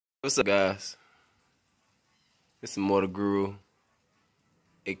What's up, guys? It's Mortal Guru,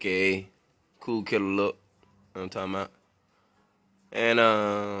 aka Cool Killer Look. You know what I'm talking about? And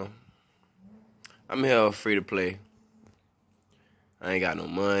I'm here free to play. I ain't got no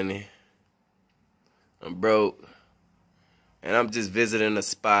money. I'm broke. And I'm just visiting a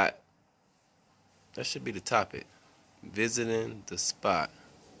spot. That should be the topic. Visiting the spot.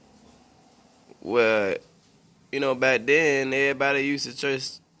 Well, back then, everybody used to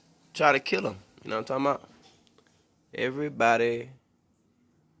just try to kill him. You know what I'm talking about? Everybody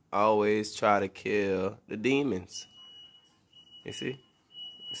always try to kill the demons. You see?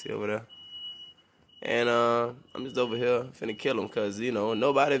 You see over there? And I'm just over here finna kill them because,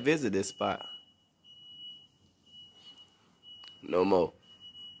 nobody visit this spot. No more.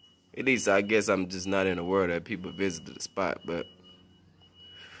 At least I guess I'm just not in the world that people visit the spot, but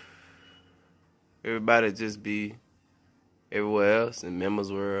everybody just be everywhere else in Members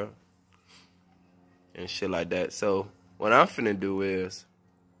World and shit like that. So what I'm finna do is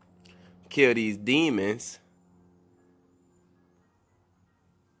kill these demons,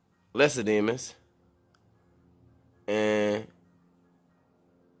 lesser demons, and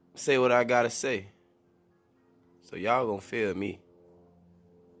say what I gotta say. So y'all gonna feel me.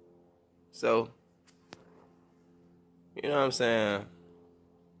 So, you know what I'm saying?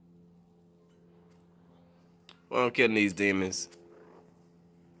 When I'm killing these demons,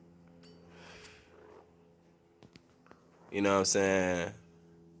 you know what I'm saying?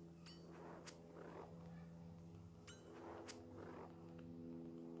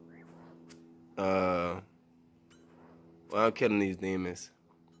 When I'm killing these demons,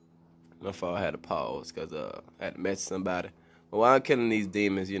 my fault, I had to pause because I had to message somebody. But while I'm killing these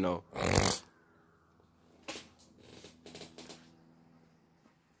demons,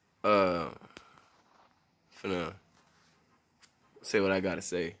 finna say what I gotta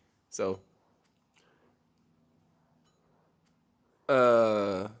say. So,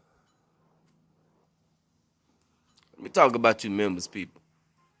 let me talk about you members, people.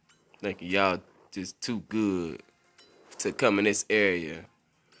 Thinking y'all just too good to come in this area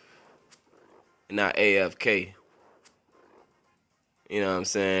and not AFK. You know what I'm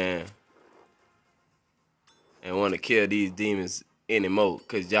saying? And want to kill these demons anymore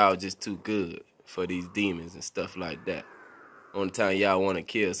because y'all just too good for these demons and stuff like that. Only time y'all want to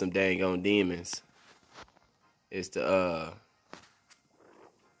kill some dang on demons is to,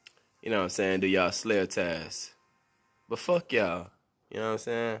 you know what I'm saying, do y'all slayer tasks. But fuck y'all. You know what I'm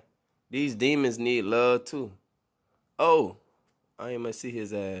saying? These demons need love too. Oh, I ain't gonna see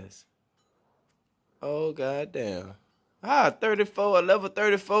his ass. Oh, goddamn. 34, a level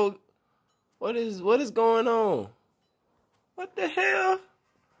 34. What is going on? What the hell?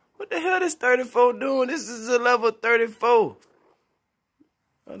 What the hell is 34 doing? This is a level 34.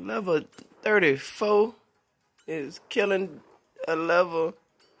 A level 34 is killing a level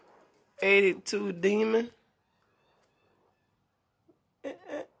 82 demon.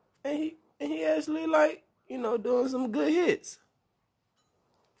 And he actually doing some good hits.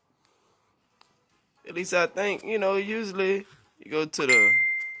 At least I think, usually you go to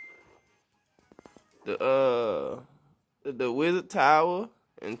the wizard tower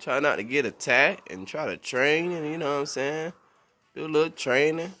and try not to get attacked and try to train, and you know what I'm saying? Do a little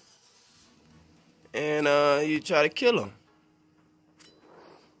training. And you try to kill him.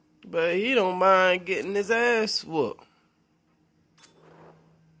 But he don't mind getting his ass whooped.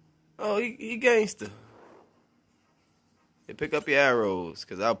 Oh, he gangster. Hey, pick up your arrows,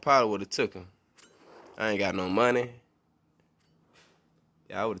 because I probably would have took him. I ain't got no money.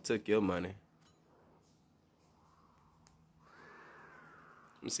 Yeah, I would have took your money.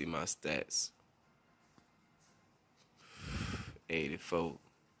 Let me see my stats. 84.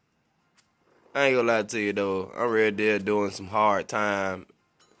 I ain't gonna lie to you though. I'm really there doing some hard time.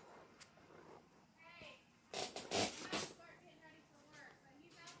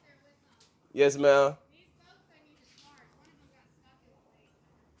 Yes, ma'am.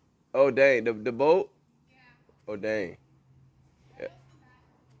 Oh dang, the boat? Oh dang. Yeah.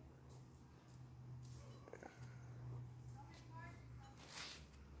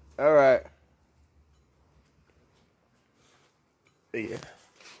 All right. Yeah.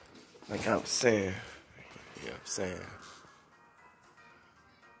 Like I was saying. You know what I'm saying?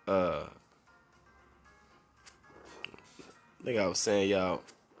 Like I was saying, y'all.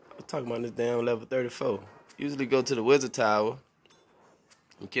 I was talking about this damn level 34. Usually go to the wizard tower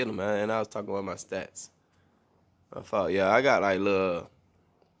and kill him, man. And I was talking about my stats. My fault. Yeah, I got like little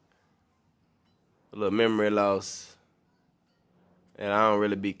memory loss. And I don't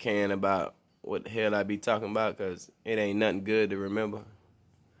really be caring about what the hell I be talking about because it ain't nothing good to remember.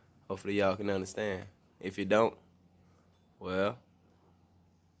 Hopefully y'all can understand. If you don't, well,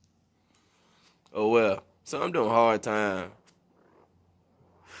 oh well. So I'm doing hard time.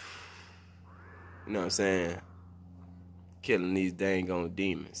 You know what I'm saying? Killing these dang on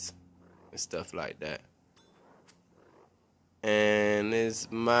demons and stuff like that. And it's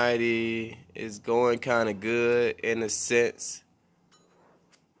going kind of good in a sense.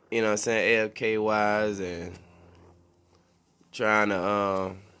 You know what I'm saying? AFK wise, and trying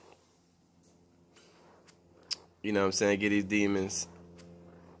to, you know what I'm saying, get these demons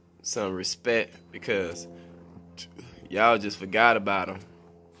some respect, because y'all just forgot about them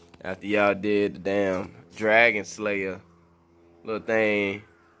after y'all did the damn Dragon Slayer little thing,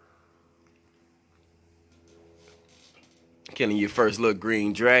 killing your first little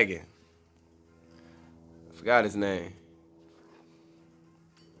green dragon. I forgot his name.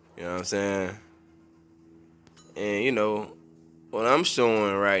 You know what I'm saying? And you know, what I'm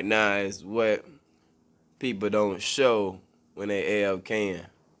showing right now is what people don't show when they AFKing.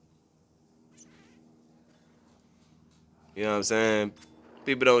 You know what I'm saying?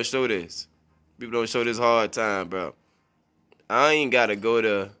 People don't show this. People don't show this hard time, bro. I ain't gotta go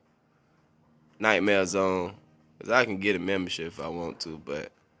to Nightmare Zone, because I can get a membership if I want to,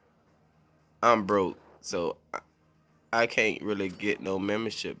 but I'm broke, so I can't really get no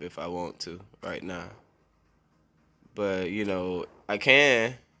membership if I want to right now. But, you know, I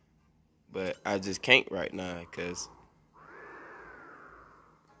can, but I just can't right now, because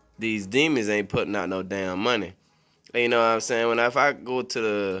these demons ain't putting out no damn money. You know what I'm saying? If I go to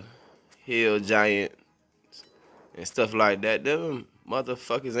the Hill Giant and stuff like that, them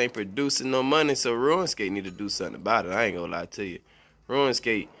motherfuckers ain't producing no money, so RuneScape need to do something about it. I ain't gonna lie to you.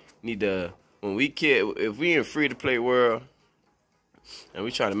 RuneScape need to, if we in free-to-play world and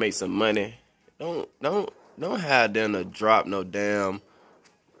we trying to make some money, don't have them to drop no damn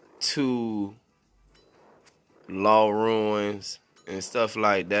 2 law ruins and stuff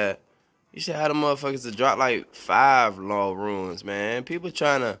like that. You should have them motherfuckers to drop like 5 law ruins, man. People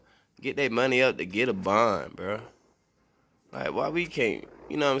trying to get their money up to get a bond, bro. Like, why we can't?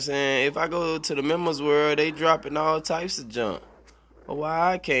 You know what I'm saying? If I go to the members world, they dropping all types of junk. But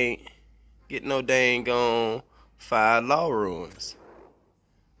why I can't get no dang on 5 law ruins?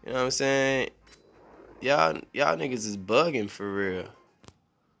 You know what I'm saying? Y'all niggas is bugging for real. You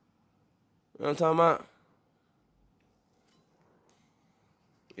know what I'm talking about?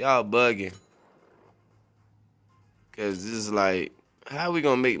 Y'all bugging. Cause this is like, how we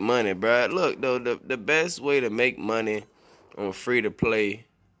gonna make money, bro? Look, though, the best way to make money on free to play,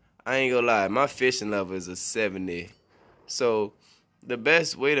 I ain't gonna lie, my fishing level is a 70. So the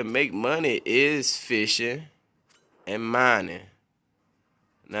best way to make money is fishing and mining.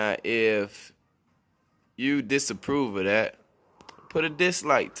 Now, if you disapprove of that, put a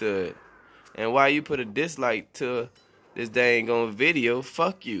dislike to it. And while you put a dislike to this dang on video,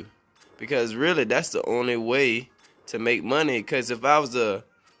 fuck you. Because really, that's the only way to make money. Because if I was a,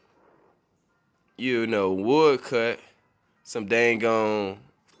 you know, woodcut, some dang on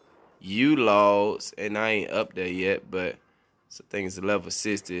U-logs, and I ain't up there yet, but I think it's level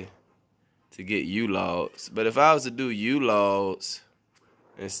 60 to get U-logs. But if I was to do U-logs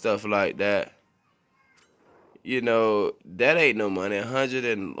and stuff like that, you know, that ain't no money.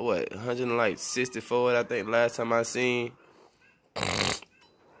 164, I think last time I seen,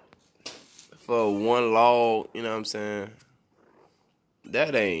 for 1 log, you know what I'm saying?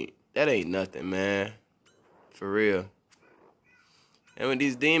 That ain't nothing, man. For real. And with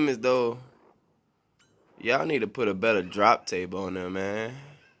these demons, though, y'all need to put a better drop table on them, man.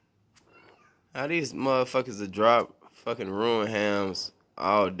 How these motherfuckers that drop fucking ruin hams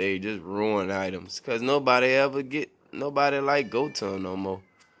all day, just ruin items, because nobody like go to them no more.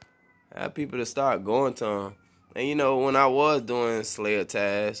 I have people to start going to them. And you know, when I was doing Slayer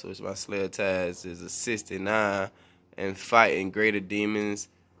tasks, which my Slayer task is a 69, and fighting greater demons,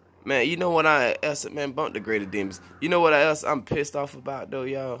 man, you know what man, bump the greater demons. You know what else I'm pissed off about, though,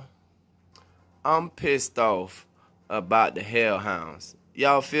 y'all? I'm pissed off about the Hellhounds.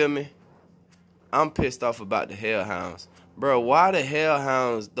 Y'all feel me? I'm pissed off about the Hellhounds. Bro, why the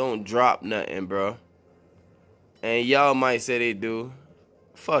Hellhounds don't drop nothing, bro? And y'all might say they do.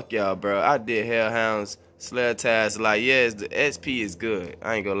 Fuck y'all, bro. I did Hellhounds Slayer tasks. Like, yes, the SP is good.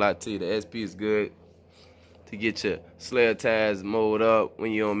 I ain't gonna lie to you. The SP is good to get your Slayer task mode up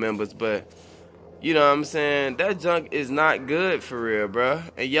when you're on members. But, you know what I'm saying? That junk is not good for real, bro.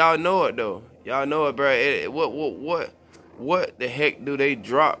 And y'all know it, though. Y'all know it, bro. What the heck do they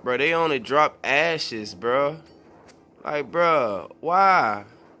drop, bro? They only drop ashes, bro. Like, bro, why?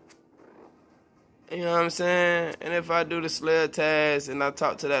 You know what I'm saying? And if I do the Slayer task and I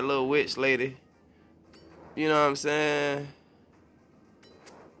talk to that little witch lady, you know what I'm saying?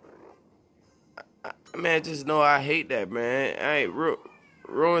 Man, just know I hate that, man. I ain't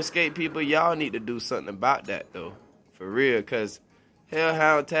ruin skate people. Y'all need to do something about that, though. For real, because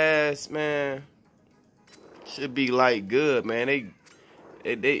Hellhound tasks, man, should be, like, good, man.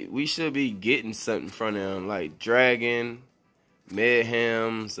 We should be getting something from them, like Dragon,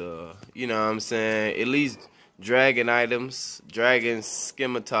 Mayhems, you know what I'm saying? At least Dragon items, Dragon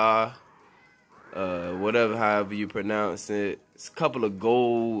Scimitar, whatever, however you pronounce it. It's a couple of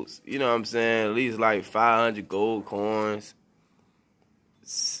golds, you know what I'm saying? At least like 500 gold coins,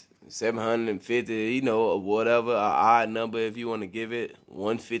 750, you know, or whatever, an odd number if you want to give it,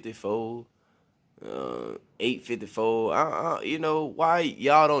 154, 854. You know, why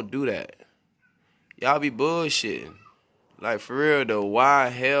y'all don't do that? Y'all be bullshitting. Like, for real, though, why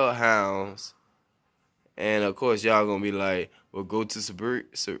Hellhounds? And, of course, y'all gonna be like, well, go to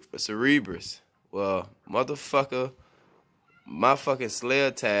Cerebrus. Well, motherfucker, my fucking Slayer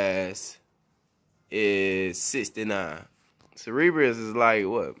task is 69. Cerebrus is like,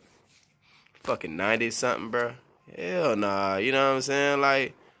 what? Fucking 90-something, bro? Hell nah, you know what I'm saying?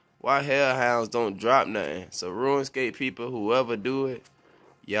 Like, why Hellhounds don't drop nothing? So, RuneScape people, whoever do it,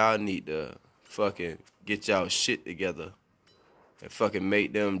 y'all need to fucking get y'all shit together and fucking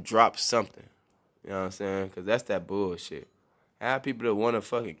make them drop something. You know what I'm saying? Because that's that bullshit. Have people that want to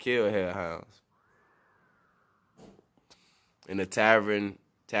fucking kill Hellhounds. In the Tavern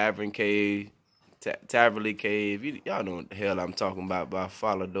Cave, Taverly Cave. Y'all know what the hell I'm talking about by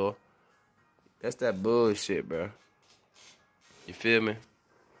Falador. That's that bullshit, bro. You feel me?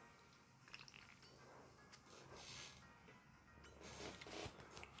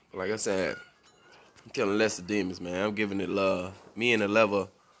 Like I said, I'm killing lesser demons, man. I'm giving it love. Me in the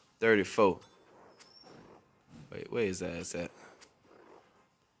level 34. Wait, where his ass at?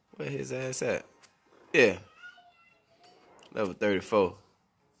 Where his ass at? Yeah. Level 34.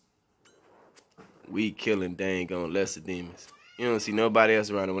 We killing dang on lesser demons. You don't see nobody else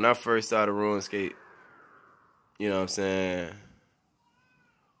around it. When I first started RuneScape, you know what I'm saying?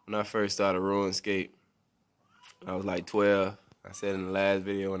 When I first started RuneScape, I was like 12. I said in the last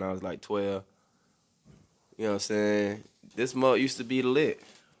video when I was like 12. You know what I'm saying? This mode used to be lit.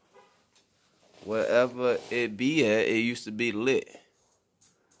 Wherever it be at, it used to be lit.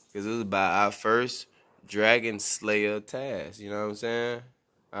 Because it was about our first Dragon Slayer task. You know what I'm saying?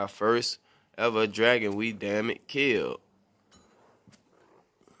 Our first ever dragon we damn it killed.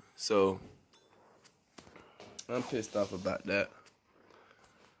 So, I'm pissed off about that.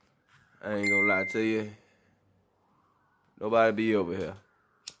 I ain't gonna lie to you. Nobody be over here.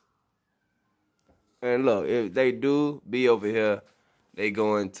 And look, if they do be over here, they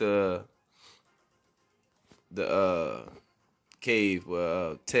going to the cave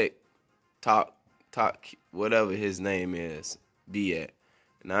where Talk, whatever his name is, be at.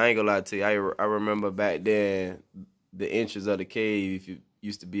 And I ain't gonna lie to you, I remember back then, the entrance of the cave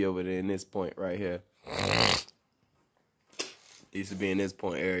used to be over there in this point right here. It used to be in this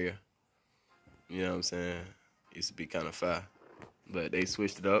point area. You know what I'm saying? It used to be kind of fire. But they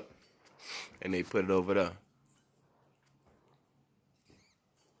switched it up, and they put it over there.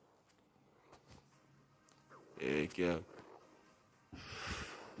 Heck yeah.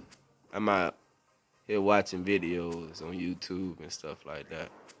 I'm out here watching videos on YouTube and stuff like that.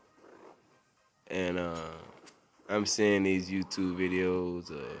 And I'm seeing these YouTube videos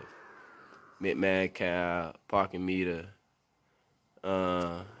of Mintmadcow, Parking Meter,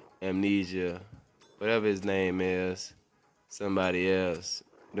 Amnesia, whatever his name is, somebody else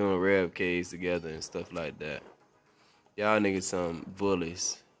doing rev caves together and stuff like that. Y'all niggas some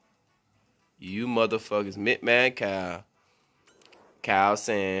bullies. You motherfuckers, Mintmadcow, Kyle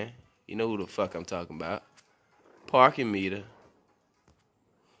Sand, you know who the fuck I'm talking about, Parking Meter,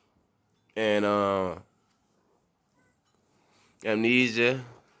 and Amnesia,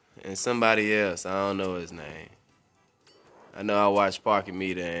 and somebody else. I don't know his name. I know I watch Parking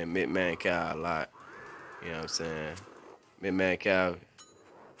Meter and Mintmadcow a lot. You know what I'm saying? Mintmadcow,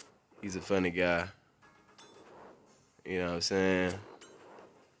 he's a funny guy. You know what I'm saying?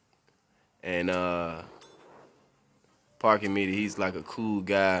 And Parking Meter, he's like a cool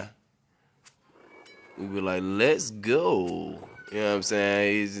guy. We were like, let's go. You know what I'm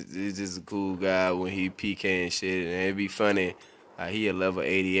saying? He's just a cool guy when he PK and shit. And it'd be funny. He a level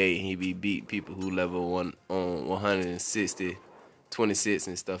 88 and he be beat people who level 160, 26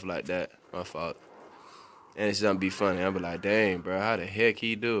 and stuff like that. My fault. And it's gonna be funny. I'll be like, dang, bro, how the heck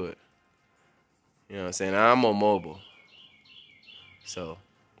he do it? You know what I'm saying? I'm on mobile. So,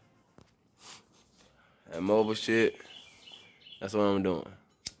 That mobile shit, that's what I'm doing.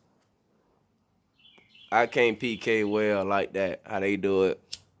 I can't PK well like that, how they do it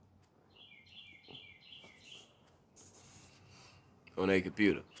on their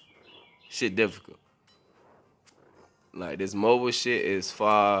computer. Shit difficult. Like, this mobile shit is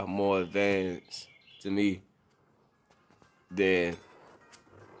far more advanced to me than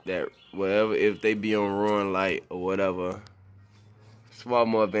that whatever, if they be on Run Light or whatever. It's far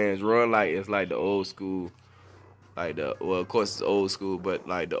more advanced. Run Light is like the old school, like well, of course it's old school, but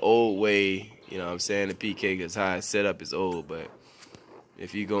like the old way, you know what I'm saying? The PK, because how it's set up is old, but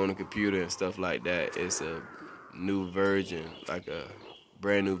if you go on the computer and stuff like that, it's a new version, like a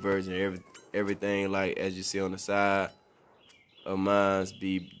brand new version. Everything, like, as you see on the side of mine's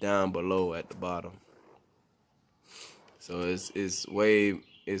be down below at the bottom. So it's way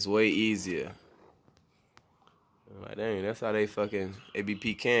easier. I'm like, dang, that's how they be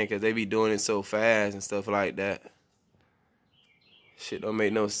PKing, because they be doing it so fast and stuff like that. Shit don't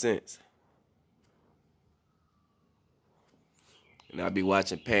make no sense. And I be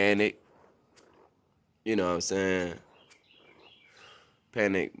watching Panic. You know what I'm saying?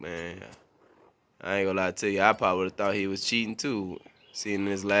 Panic, man. I ain't gonna lie to you, I probably would have thought he was cheating too. Seeing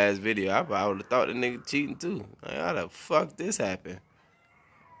his last video, I probably would have thought the nigga cheating too. Like, how the fuck this happened?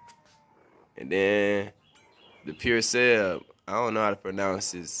 And then the Pure Seb, I don't know how to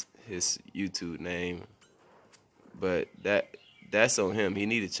pronounce his YouTube name, but that's on him. He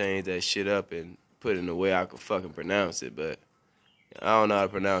need to change that shit up and put it in the way I can fucking pronounce it. But I don't know how to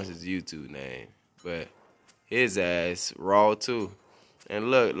pronounce his YouTube name. But his ass raw too. And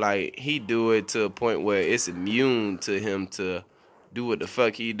look, like, he do it to a point where it's immune to him to do what the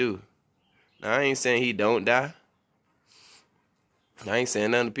fuck he do. Now, I ain't saying he don't die. I ain't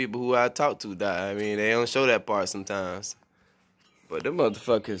saying none of the people who I talk to die. I mean, they don't show that part sometimes. But them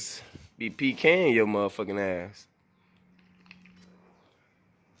motherfuckers be PKing your motherfucking ass.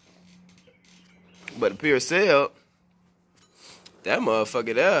 But the Pure Seb, that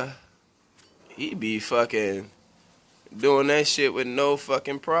motherfucker there, he be fucking doing that shit with no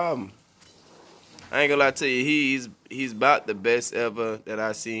fucking problem. I ain't gonna lie to you, he's about the best ever that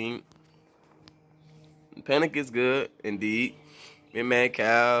I seen. Panic is good, indeed.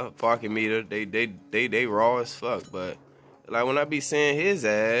 Mintmadcow, parking meter, they raw as fuck. But like, when I be seeing his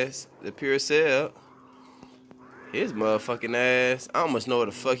ass, the Pure Seb, his motherfucking ass, I almost know where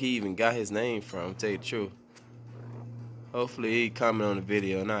the fuck he even got his name from, to tell you the truth. Hopefully he comment on the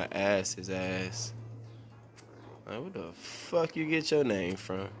video and I ask his ass, like, what the fuck you get your name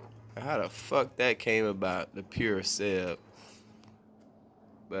from? How the fuck that came about, the Pure Seb?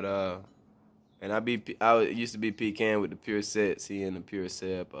 But and I used to be PKing with the Pure Seb C and the Pure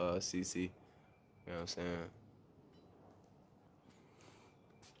Seb CC. You know what I'm saying?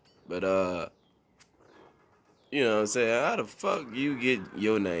 But you know what I'm saying? How the fuck you get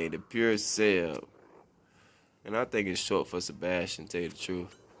your name, the Pure Seb? And I think it's short for Sebastian, to tell you the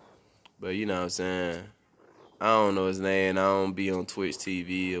truth. But you know what I'm saying? I don't know his name. I don't be on Twitch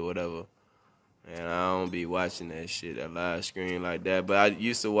TV or whatever. And I don't be watching that shit, that live screen like that. But I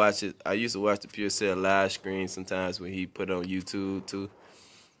used to watch it. I used to watch the Pure Seb live screen sometimes when he put it on YouTube too.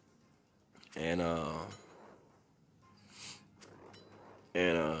 And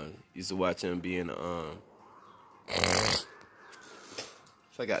used to watch him be in the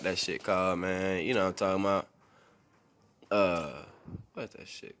forgot that shit called, man. You know what I'm talking about. What's that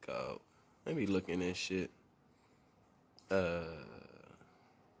shit called? Let me look in this shit.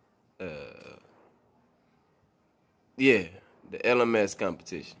 Yeah, the LMS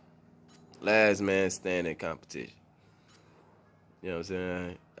competition. Last man standing competition. You know what I'm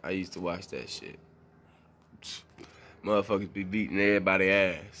saying? I used to watch that shit. Motherfuckers be beating everybody's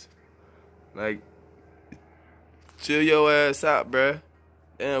ass. Like, chill your ass out, bruh.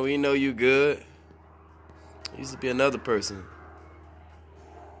 Damn, we know you good. Used to be another person.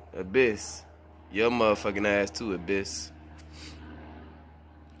 Abyss. Your motherfucking ass too, Abyss.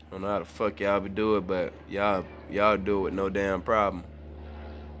 I don't know how the fuck y'all be doing, but y'all do it with no damn problem.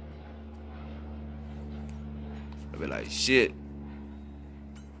 I be like, shit.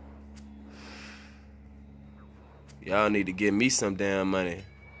 Y'all need to give me some damn money.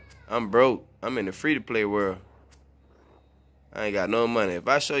 I'm broke. I'm in the free-to-play world. I ain't got no money. If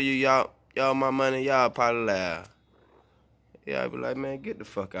I show you y'all my money, y'all probably laugh. Yeah, I be like, man, get the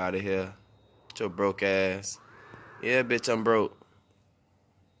fuck out of here. With your broke ass. Yeah, bitch, I'm broke.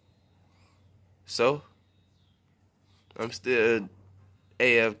 So, I'm still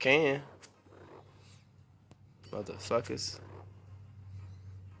AFKing. Motherfuckers.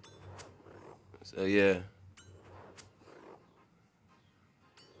 So, yeah.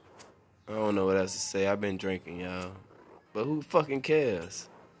 I don't know what else to say. I've been drinking, y'all. But who fucking cares?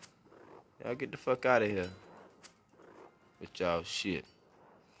 Y'all get the fuck out of here with y'all shit.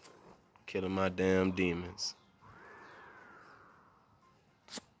 Killing my damn demons.